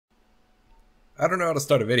I don't know how to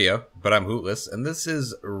start a video, but I'm Hootless, and this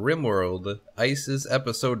is RimWorld Ice's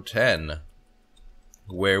episode 10,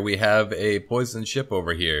 where we have a poison ship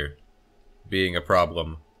over here being a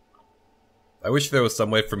problem. I wish there was some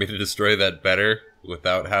way for me to destroy that better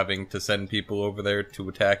without having to send people over there to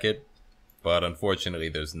attack it, but unfortunately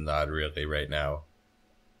there's not really right now.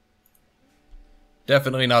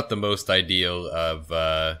 Definitely not the most ideal of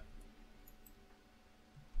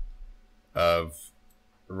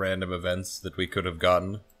random events that we could have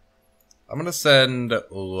gotten. I'm gonna send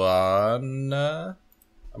Lana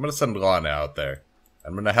out there.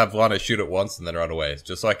 I'm gonna have Lana shoot it once and then run away,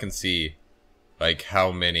 just so I can see, like,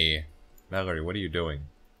 how many... Mallory, what are you doing?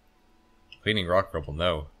 Cleaning rock rubble,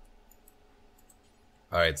 no.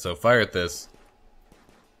 Alright, so fire at this.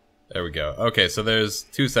 There we go. Okay, so there's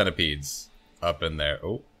 2 centipedes up in there.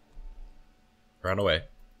 Oh. Run away.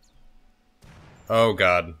 Oh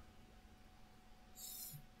god.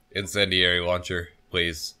 Incendiary launcher,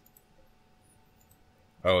 please.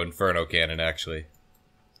 Oh, Inferno cannon, actually.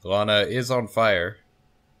 Lana is on fire.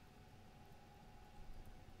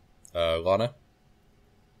 Lana?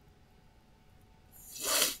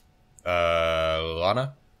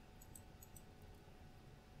 Lana?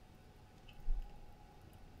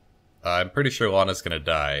 I'm pretty sure Lana's gonna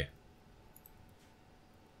die.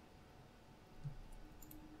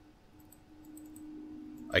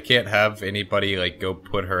 I can't have anybody, like, go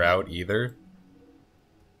put her out either.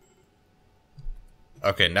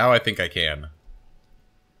 Okay, now I think I can.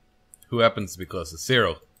 Who happens to be closest?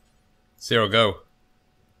 Cyril. Cyril, go.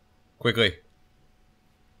 Quickly.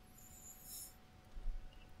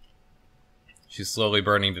 She's slowly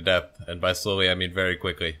burning to death, and by slowly I mean very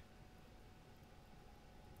quickly.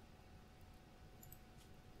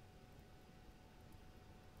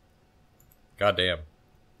 Goddamn.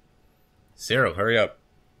 Cyril, hurry up.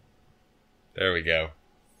 There we go.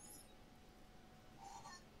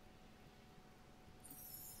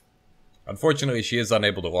 Unfortunately, she is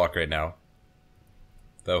unable to walk right now.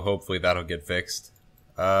 Though hopefully that'll get fixed.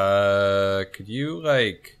 Could you,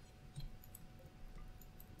 like...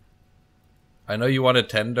 I know you want to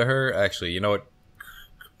tend to her. Actually, you know what?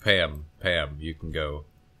 Pam, you can go.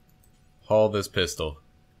 Haul this pistol.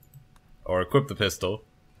 Or equip the pistol.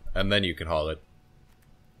 And then you can haul it.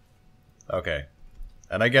 Okay.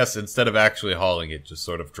 And I guess instead of actually hauling it, just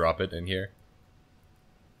sort of drop it in here.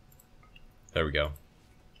 There we go.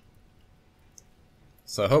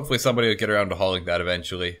 So hopefully somebody will get around to hauling that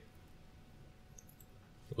eventually.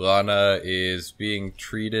 Lana is being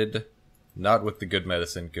treated. Not with the good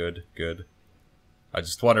medicine. Good, good. I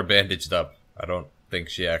just want her bandaged up. I don't think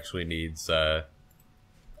she actually needs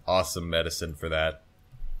awesome medicine for that.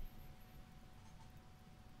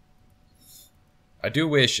 I do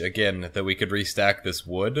wish, again, that we could restack this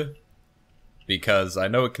wood, because I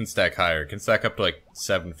know it can stack higher. It can stack up to, like,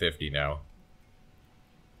 750 now.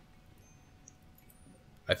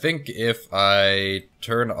 I think if I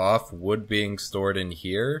turn off wood being stored in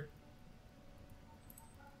here,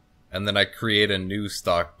 and then I create a new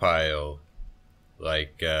stockpile,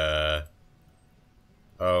 like, oh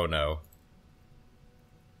no.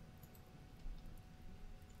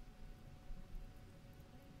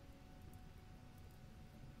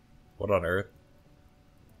 What on earth?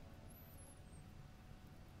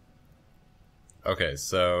 Okay,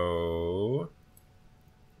 so...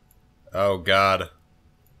 Oh god.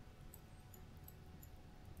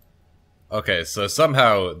 Okay, so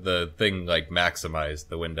somehow the thing, like, maximized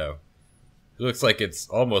the window. It looks like it's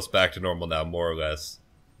almost back to normal now, more or less.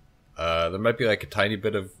 There might be, like, a tiny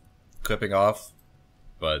bit of clipping off,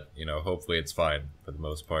 but, you know, hopefully it's fine for the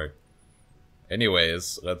most part.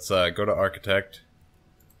 Anyways, let's go to Architect.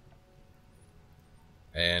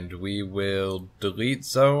 And we will delete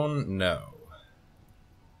zone? No.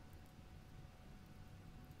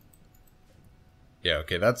 Yeah,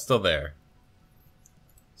 okay, that's still there.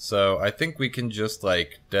 So, I think we can just,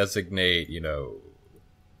 like, designate, you know,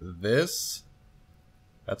 this?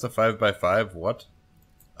 That's a 5x5? What?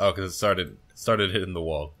 Oh, because it started hitting the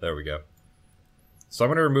wall. There we go. So I'm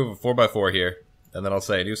going to remove a 4x4 here, and then I'll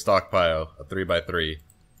say a new stockpile, a 3x3.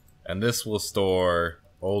 And this will store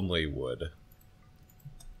only wood.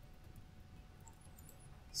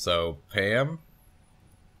 So, Pam?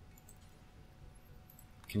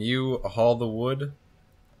 Can you haul the wood?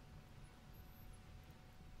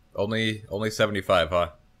 Only 75,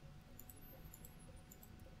 huh?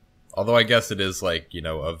 Although I guess it is, like, you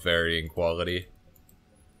know, of varying quality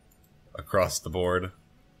across the board.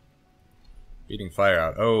 Beating fire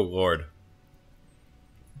out. Oh, lord.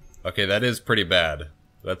 Okay, that is pretty bad.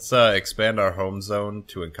 Let's expand our home zone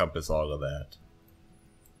to encompass all of that.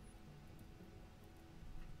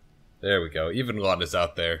 There we go. Even Lana's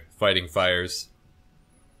out there, fighting fires.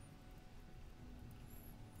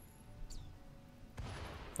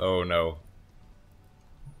 Oh no.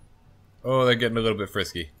 Oh, they're getting a little bit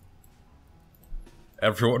frisky.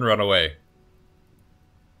 Everyone run away.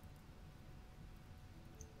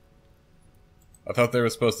 I thought they were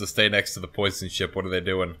supposed to stay next to the poison ship. What are they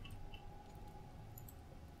doing?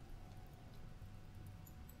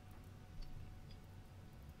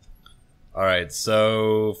 Alright,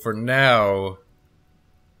 so for now,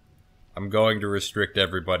 I'm going to restrict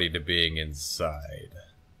everybody to being inside.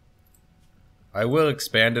 I will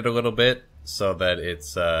expand it a little bit so that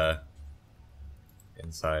it's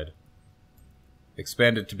inside.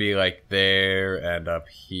 Expand it to be like there and up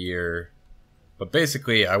here. But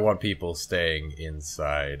basically, I want people staying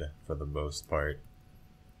inside for the most part.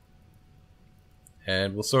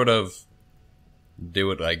 And we'll sort of do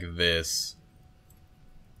it like this.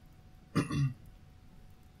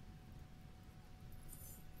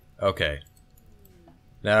 Okay.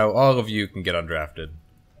 Now, all of you can get undrafted.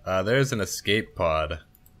 There's an escape pod.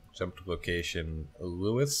 Jump to location.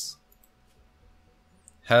 Lewis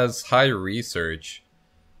has high research.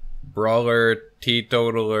 Brawler,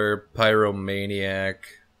 teetotaler, pyromaniac.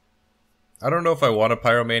 I don't know if I want a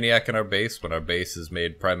pyromaniac in our base when our base is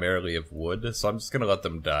made primarily of wood, so I'm just gonna let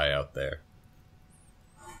them die out there.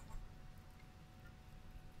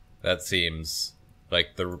 That seems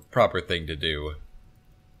like the proper thing to do.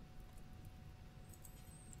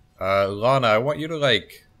 Lana, I want you to,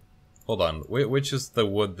 like... Hold on. Which is the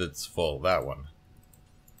wood that's full? That one.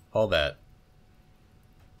 Haul that.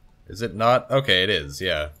 Is it not? Okay, it is,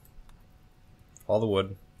 yeah. Haul the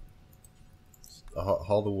wood.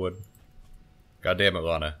 Haul the wood. God damn it,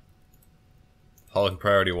 Lana. Hauling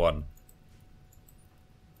priority 1.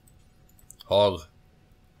 Haul.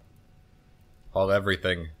 Haul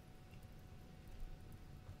everything.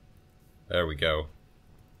 There we go.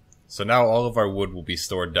 So now all of our wood will be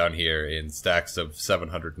stored down here in stacks of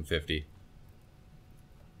 750.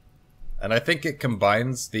 And I think it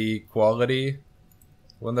combines the quality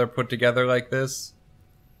when they're put together like this.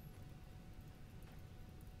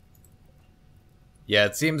 Yeah,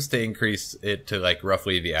 it seems to increase it to like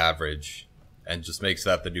roughly the average and just makes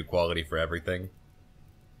that the new quality for everything.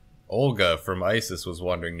 Olga from ISIS was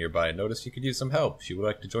wandering nearby and noticed you could use some help. She would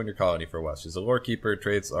like to join your colony for a while. She's a lore keeper,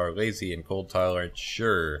 traits are lazy and cold tolerant.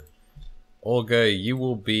 Sure. Olga, you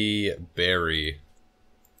will be Barry.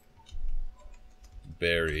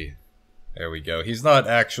 Barry. There we go. He's not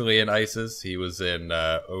actually in ISIS. He was in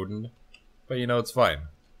Odin. But you know, it's fine.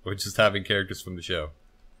 We're just having characters from the show.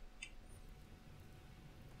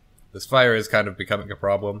 This fire is kind of becoming a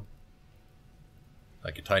problem.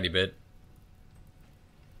 Like a tiny bit.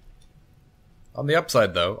 On the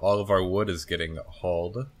upside, though, all of our wood is getting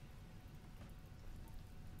hauled.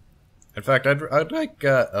 In fact, I'd like,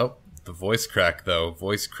 oh, the voice crack, though.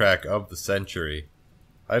 Voice crack of the century.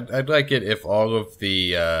 I'd like it if all of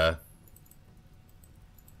the,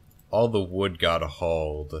 all the wood got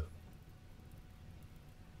hauled.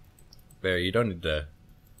 Bear, you don't need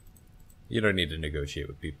to negotiate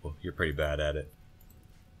with people. You're pretty bad at it.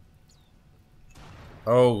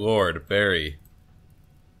 Oh, Lord, Barry.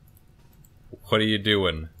 What are you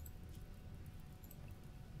doing?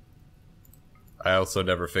 I also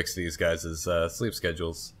never fix these guys' sleep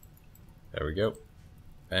schedules. There we go.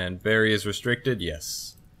 And Barry is restricted?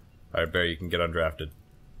 Yes. Alright, Barry, you can get undrafted.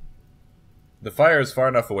 The fire is far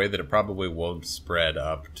enough away that it probably won't spread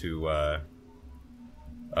up to our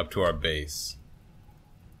base.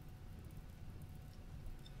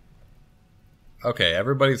 Okay,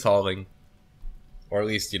 everybody's hauling. Or at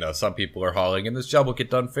least, you know, some people are hauling, and this job will get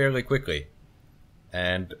done fairly quickly.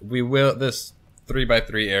 And we will, this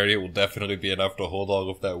 3x3 area will definitely be enough to hold all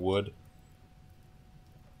of that wood.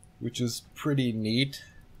 Which is pretty neat.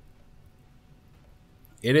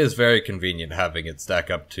 It is very convenient having it stack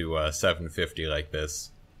up to 750 like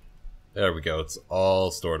this. There we go, it's all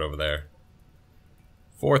stored over there.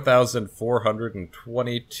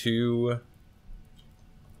 4,422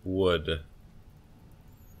 wood.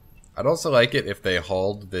 I'd also like it if they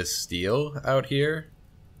hauled this steel out here.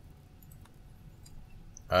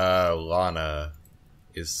 Lana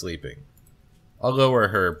is sleeping. I'll lower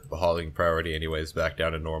her hauling priority anyways back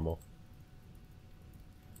down to normal.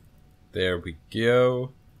 There we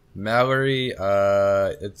go. Mallory,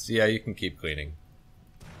 it's, yeah, you can keep cleaning.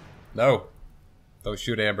 No! Don't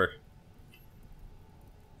shoot Amber.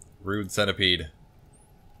 Rude centipede.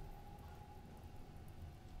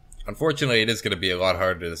 Unfortunately, it is going to be a lot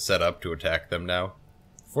harder to set up to attack them now.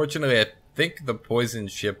 Fortunately, I think the poison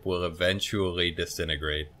ship will eventually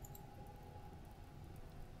disintegrate.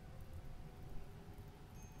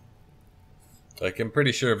 Like, I'm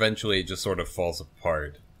pretty sure eventually it just sort of falls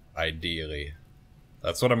apart. Ideally.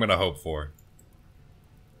 That's what I'm gonna hope for.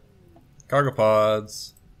 Cargo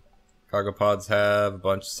pods. Cargo pods have a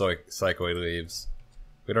bunch of psychoid leaves.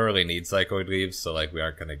 We don't really need psychoid leaves, so like we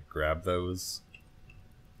aren't gonna grab those.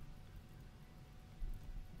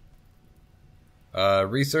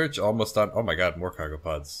 Research almost done. Oh my god, more cargo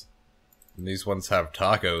pods. And these ones have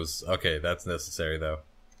tacos. Okay, that's necessary though.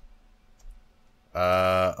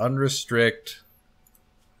 Unrestrict.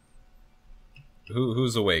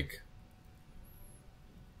 Who's awake?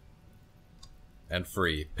 And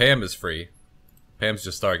free. Pam is free. Pam's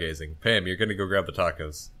just stargazing. Pam, you're gonna go grab the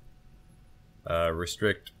tacos.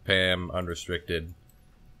 Restrict Pam, unrestricted.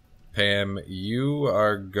 Pam, you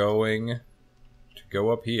are going to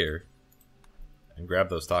go up here and grab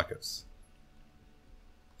those tacos.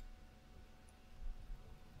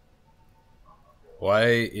 Why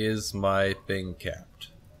is my thing capped?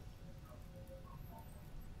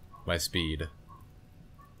 My speed.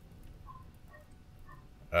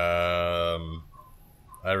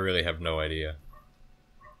 I really have no idea.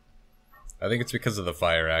 I think it's because of the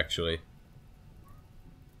fire, actually.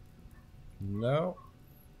 No.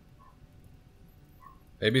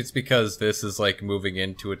 Maybe it's because this is like moving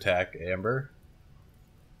in to attack Amber.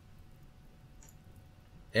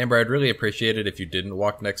 Amber, I'd really appreciate it if you didn't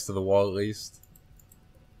walk next to the wall at least.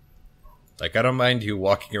 Like, I don't mind you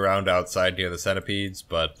walking around outside near the centipedes,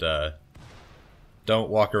 but don't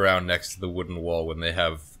walk around next to the wooden wall when they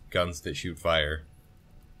have guns that shoot fire.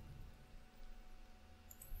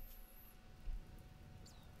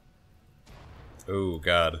 Oh,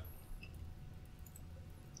 God.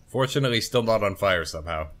 Fortunately, still not on fire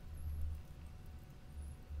somehow.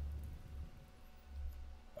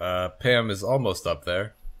 Pam is almost up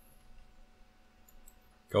there.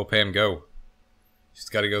 Go, Pam, go. She's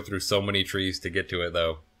got to go through so many trees to get to it,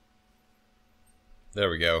 though. There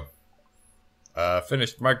we go.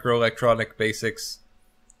 Finished microelectronic basics.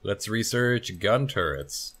 Let's research gun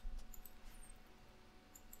turrets.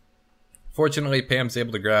 Fortunately, Pam's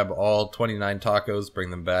able to grab all 29 tacos, bring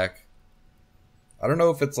them back. I don't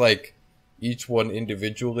know if it's like each one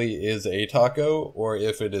individually is a taco, or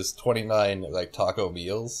if it is 29 like taco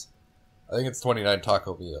meals. I think it's 29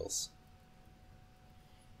 taco meals.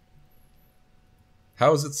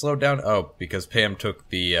 How is it slowed down? Oh, because Pam took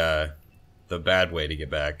the bad way to get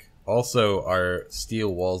back. Also, our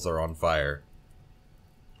steel walls are on fire.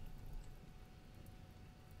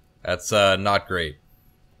 That's not great.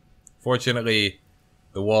 Fortunately,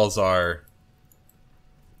 the walls are,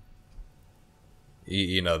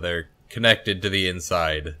 you know, they're connected to the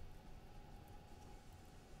inside.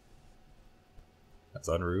 That's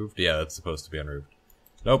unroofed? Yeah, that's supposed to be unroofed.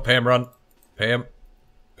 No, Pam, run. Pam.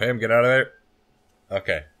 Pam, get out of there.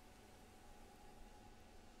 Okay.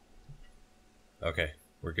 Okay,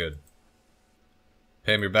 we're good.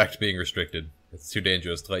 Pam, you're back to being restricted. It's too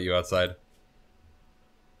dangerous to let you outside.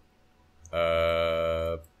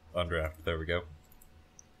 Undraft. There we go.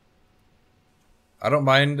 I don't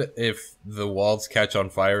mind if the walls catch on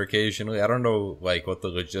fire occasionally. I don't know, like, what the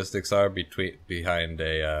logistics are behind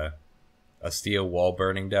a steel wall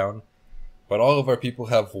burning down. But all of our people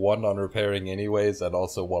have one on repairing anyways, and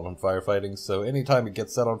also one on firefighting, so anytime it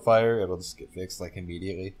gets set on fire, it'll just get fixed, like,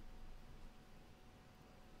 immediately.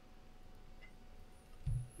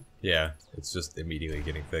 Yeah, it's just immediately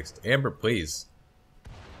getting fixed. Amber, please.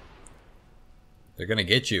 They're gonna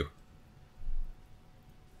get you.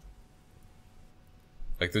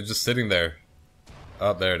 Like, they're just sitting there.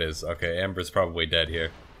 Oh, there it is. Okay, Amber's probably dead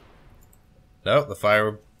here. No, the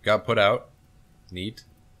fire got put out. Neat.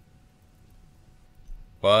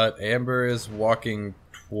 But Amber is walking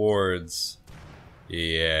towards...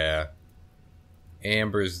 Yeah.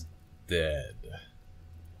 Amber's dead.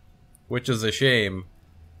 Which is a shame,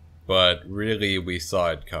 but really we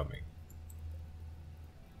saw it coming.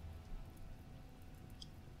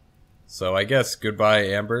 So I guess goodbye,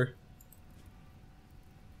 Amber.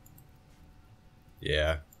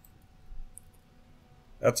 Yeah.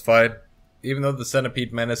 That's fine. Even though the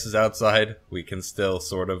centipede menace is outside, we can still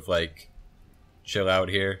sort of, like, chill out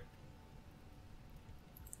here.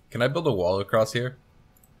 Can I build a wall across here?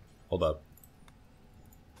 Hold up.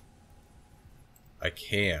 I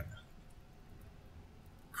can.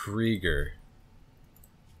 Krieger.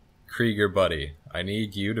 Krieger, buddy. I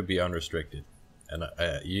need you to be unrestricted. And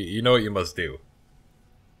you know what you must do.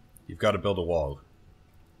 You've got to build a wall.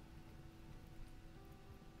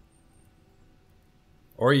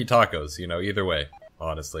 Or eat tacos, you know, either way,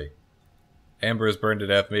 honestly. Amber is burned to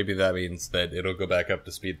death. Maybe that means that it'll go back up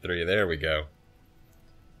to speed 3. There we go.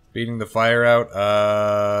 Beating the fire out,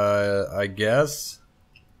 I guess.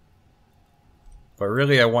 But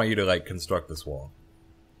really, I want you to, like, construct this wall.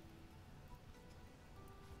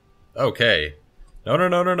 Okay. No, no,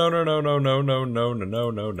 no, no, no, no, no, no, no, no, no, no,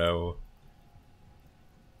 no, no, no.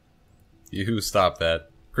 You stop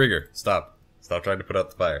that. Krieger, stop. Stop trying to put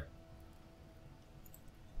out the fire.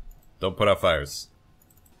 Don't put out fires.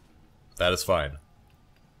 That is fine.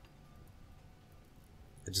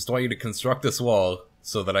 I just want you to construct this wall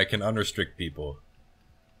so that I can unrestrict people.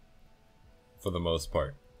 For the most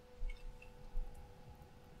part.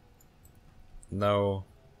 No.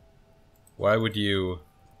 Why would you...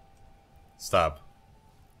 Stop.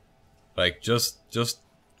 Like, just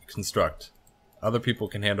construct. Other people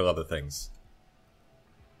can handle other things.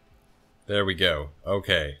 There we go.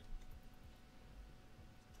 Okay.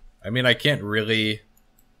 I mean, I can't really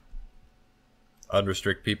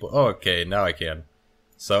unrestrict people. Oh, okay, now I can.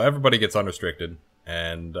 So everybody gets unrestricted,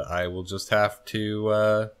 and I will just have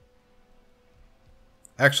to,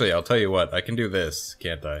 Actually, I'll tell you what, I can do this,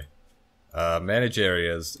 can't I? Manage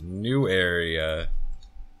areas, new area,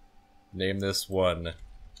 name this one,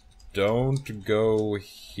 don't go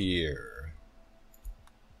here.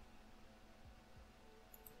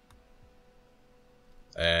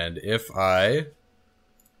 And if I...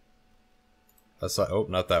 oh,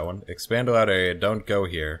 not that one. Expand allowed area, don't go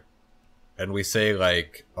here. And we say,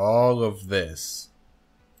 like, all of this.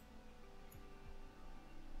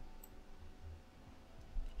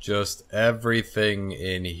 Just everything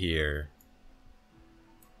in here.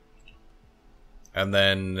 And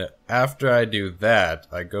then, after I do that,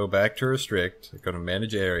 I go back to restrict, I go to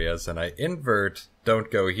manage areas, and I invert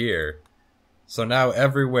don't go here. So now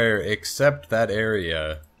everywhere except that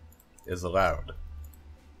area is allowed.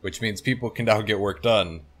 Which means people can now get work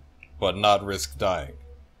done, but not risk dying.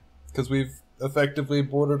 Because we've effectively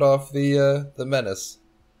boarded off the menace.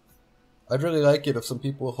 I'd really like it if some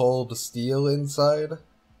people hold steel inside.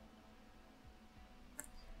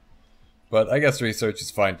 But I guess research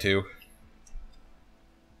is fine too.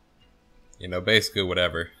 You know, basically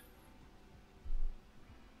whatever.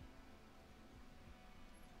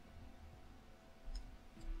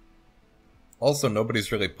 Also,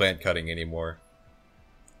 nobody's really plant cutting anymore.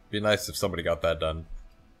 Be nice if somebody got that done.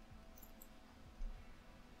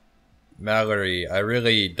 Mallory, I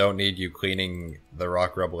really don't need you cleaning the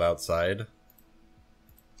rock rubble outside.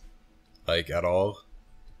 Like, at all.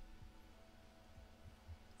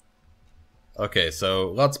 Okay,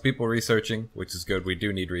 so lots of people researching, which is good. We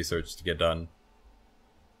do need research to get done.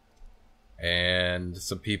 And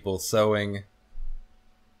some people sewing,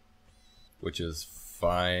 which is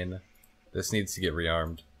fine. This needs to get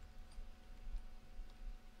rearmed.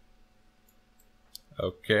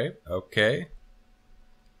 Okay, okay.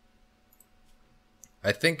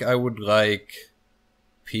 I think I would like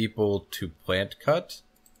people to plant cut.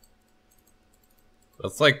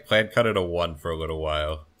 Let's like plant cut at a 1 for a little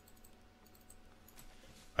while.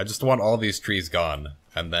 I just want all these trees gone,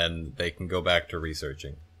 and then they can go back to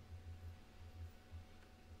researching.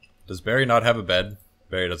 Does Barry not have a bed?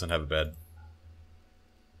 Barry doesn't have a bed.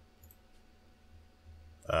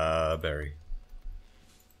 Barry.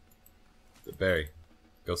 Barry,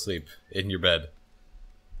 go sleep in your bed.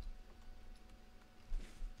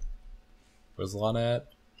 Where's Lana at?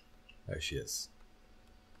 There she is.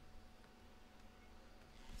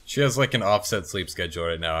 She has like an offset sleep schedule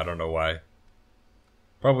right now, I don't know why.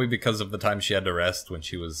 Probably because of the time she had to rest when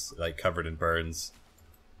she was, like, covered in burns.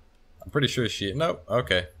 I'm pretty sure she... No,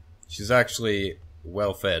 okay. She's actually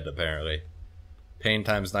well-fed, apparently. Pain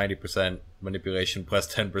times 90%, manipulation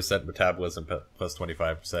plus 10%, metabolism plus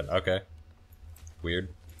 25%. Okay. Weird.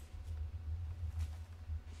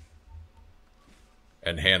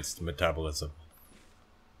 Enhanced metabolism.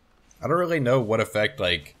 I don't really know what effect,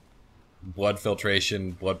 like, blood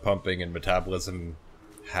filtration, blood pumping, and metabolism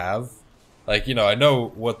have. Like, you know, I know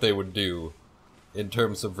what they would do in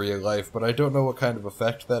terms of real life, but I don't know what kind of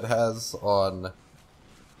effect that has on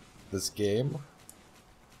this game.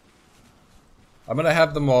 I'm gonna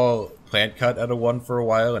have them all plant cut at a 1 for a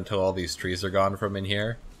while until all these trees are gone from in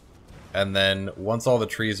here. And then, once all the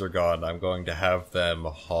trees are gone, I'm going to have them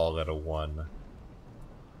haul at a 1.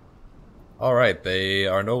 Alright, they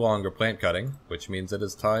are no longer plant cutting, which means it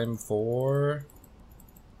is time for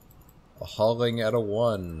a hauling at a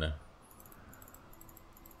 1.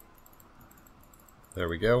 There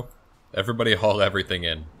we go. Everybody haul everything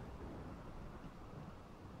in.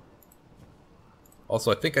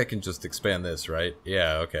 Also, I think I can just expand this, right?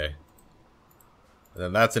 Yeah, okay. And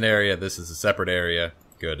then that's an area, this is a separate area.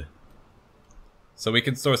 Good. So we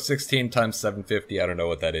can store 16 times 750, I don't know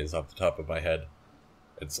what that is off the top of my head.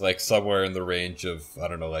 It's like somewhere in the range of, I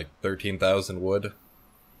don't know, like 13,000 wood.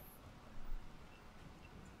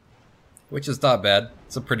 which is not bad.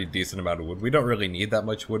 It's a pretty decent amount of wood. We don't really need that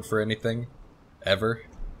much wood for anything, ever.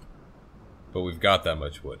 But we've got that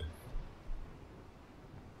much wood.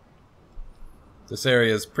 This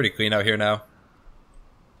area is pretty clean out here now.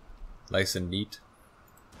 Nice and neat.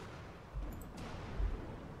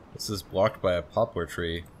 This is blocked by a poplar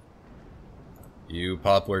tree. You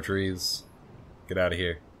poplar trees, get out of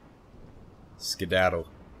here. Skedaddle.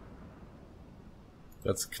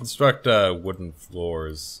 Let's construct wooden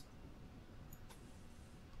floors.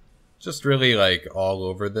 Just really like all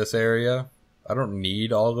over this area. I don't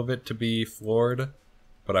need all of it to be floored,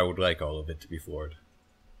 but I would like all of it to be floored.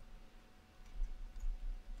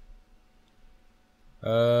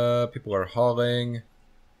 People are hauling.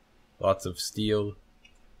 Lots of steel.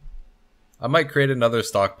 I might create another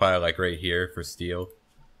stockpile like right here for steel.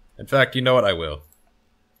 In fact, you know what? I will.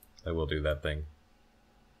 I will do that thing.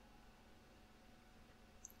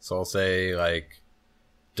 So I'll say, like,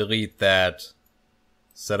 delete that,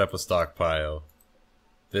 set up a stockpile.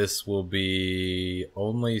 This will be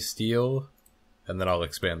only steel, and then I'll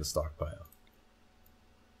expand the stockpile.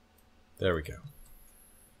 There we go.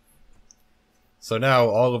 So now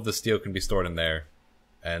all of the steel can be stored in there,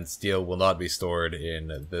 and steel will not be stored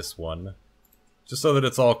in this one. Just so that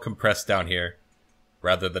it's all compressed down here,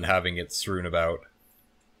 rather than having it strewn about.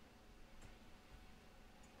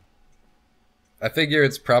 I figure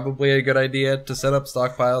it's probably a good idea to set up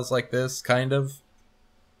stockpiles like this, kind of.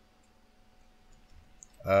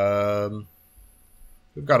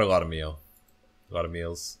 We've got a lot of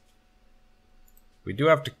meals. We do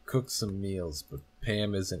have to cook some meals, but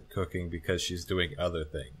Pam isn't cooking because she's doing other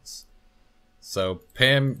things. So,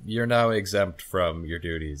 Pam, you're now exempt from your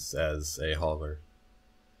duties as a hauler.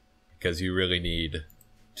 Because you really need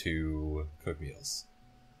to cook meals.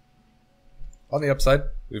 On the upside,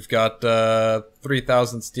 we've got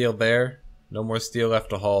 3,000 steel there. No more steel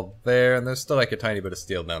left to haul there. And there's still like a tiny bit of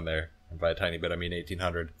steel down there. And by a tiny bit, I mean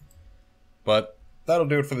 1,800. But that'll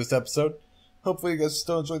do it for this episode. Hopefully you guys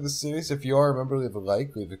still enjoyed this series. If you are, remember to leave a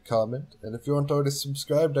like, leave a comment. And if you aren't already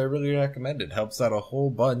subscribed, I really recommend it. Helps out a whole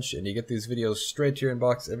bunch. And you get these videos straight to your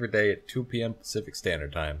inbox every day at 2 p.m. Pacific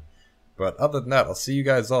Standard Time. But other than that, I'll see you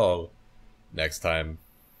guys all next time.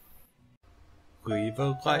 Leave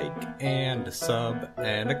a like and a sub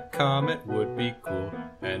and a comment would be cool.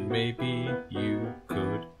 And maybe you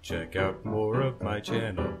could check out more of my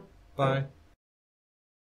channel. Bye.